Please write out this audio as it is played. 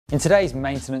In today's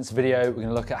maintenance video, we're going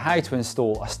to look at how to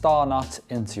install a star nut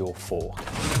into your fork.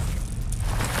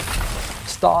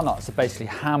 Star nuts are basically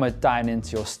hammered down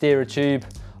into your steerer tube,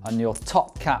 and your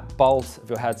top cap bolt of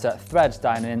your headset threads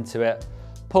down into it,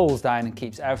 pulls down and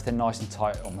keeps everything nice and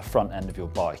tight on the front end of your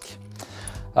bike.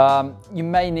 You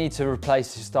may need to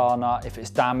replace your star nut if it's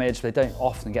damaged. They don't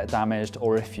often get damaged,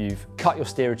 or if you've cut your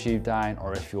steerer tube down,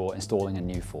 or if you're installing a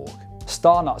new fork.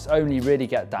 Star nuts only really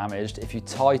get damaged if you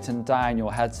tighten down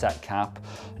your headset cap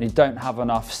and you don't have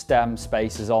enough stem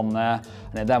spaces on there,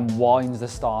 and it then winds the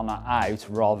star nut out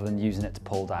rather than using it to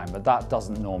pull down, but that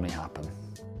doesn't normally happen.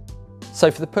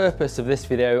 So for the purpose of this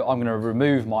video, I'm going to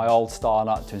remove my old star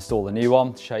nut to install the new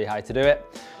one, to show you how to do it.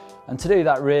 And to do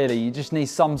that, really, you just need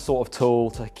some sort of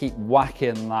tool to keep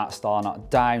whacking that star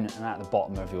nut down and at the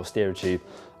bottom of your steerer tube.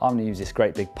 I'm going to use this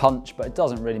great big punch, but it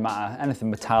doesn't really matter, anything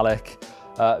metallic.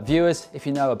 Viewers, if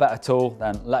you know a better tool,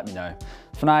 then let me know.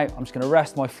 For now, I'm just going to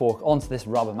rest my fork onto this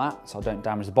rubber mat so I don't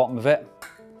damage the bottom of it,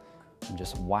 and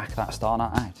just whack that star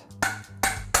nut out.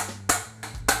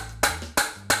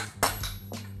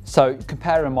 So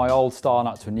comparing my old star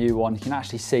nut to a new one, you can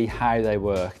actually see how they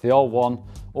work. The old one,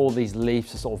 all these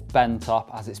leaves are sort of bent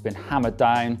up as it's been hammered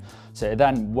down, so it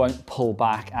then won't pull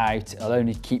back out, it'll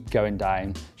only keep going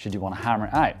down should you want to hammer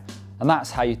it out. And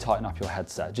that's how you tighten up your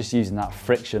headset, just using that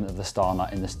friction of the star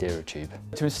nut in the steerer tube.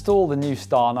 To install the new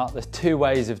star nut, there's two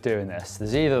ways of doing this.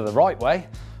 There's either the right way,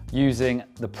 using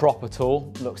the proper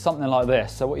tool, looks something like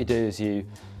this. So what you do is you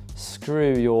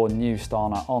screw your new star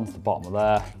nut onto the bottom of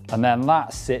there, and then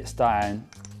that sits down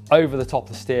over the top of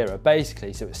the steerer,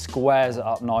 basically, so it squares it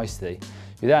up nicely.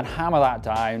 You then hammer that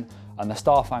down, and the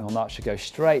star-fangle nut should go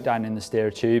straight down in the steerer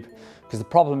tube, because the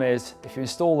problem is, if you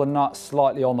install the nut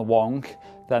slightly on the wonk,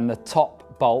 then the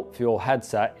top bolt for your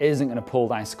headset isn't going to pull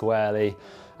down squarely,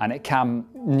 and it can,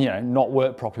 not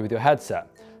work properly with your headset.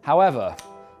 However,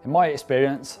 in my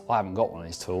experience, I haven't got one of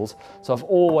these tools, so I've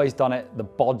always done it the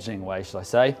bodging way, should I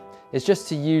say. It's just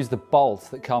to use the bolt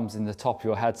that comes in the top of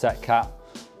your headset cap,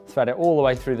 thread it all the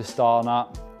way through the star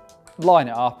nut, line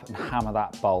it up and hammer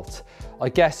that bolt. I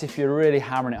guess if you're really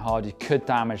hammering it hard, you could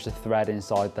damage the thread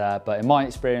inside there, but in my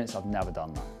experience, I've never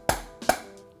done that.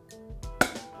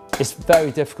 It's very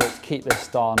difficult to keep this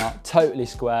star nut totally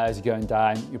square as you're going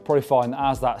down. You'll probably find that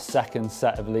as that second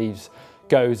set of leaves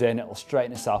goes in, it'll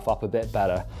straighten itself up a bit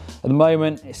better. At the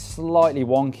moment, it's slightly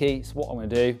wonky, so what I'm going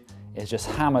to do is just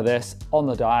hammer this on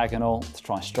the diagonal to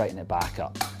try and straighten it back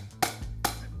up.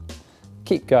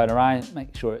 Keep going around,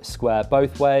 make sure it's square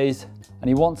both ways, and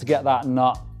you want to get that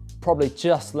nut probably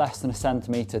just less than 1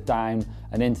 centimetre down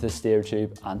and into the steerer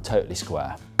tube and totally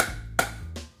square.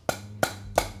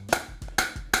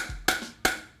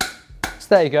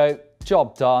 So there you go,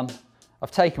 job done.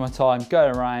 I've taken my time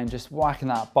going around, just whacking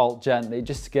that bolt gently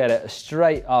just to get it as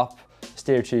straight up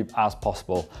steerer tube as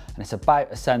possible, and it's about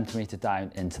 1 centimetre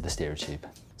down into the steerer tube.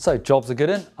 So job's a good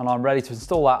one, and I'm ready to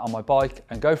install that on my bike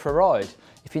and go for a ride.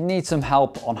 If you need some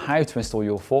help on how to install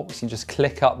your forks, you can just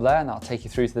click up there and that'll take you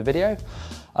through to the video.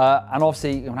 And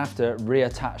obviously you're gonna have to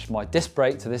reattach my disc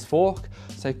brake to this fork,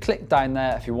 so click down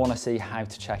there if you want to see how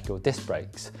to check your disc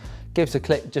brakes. Give us a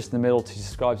click just in the middle to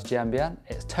subscribe to GMBN.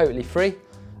 It's totally free,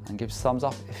 and give us a thumbs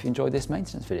up if you enjoyed this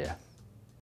maintenance video.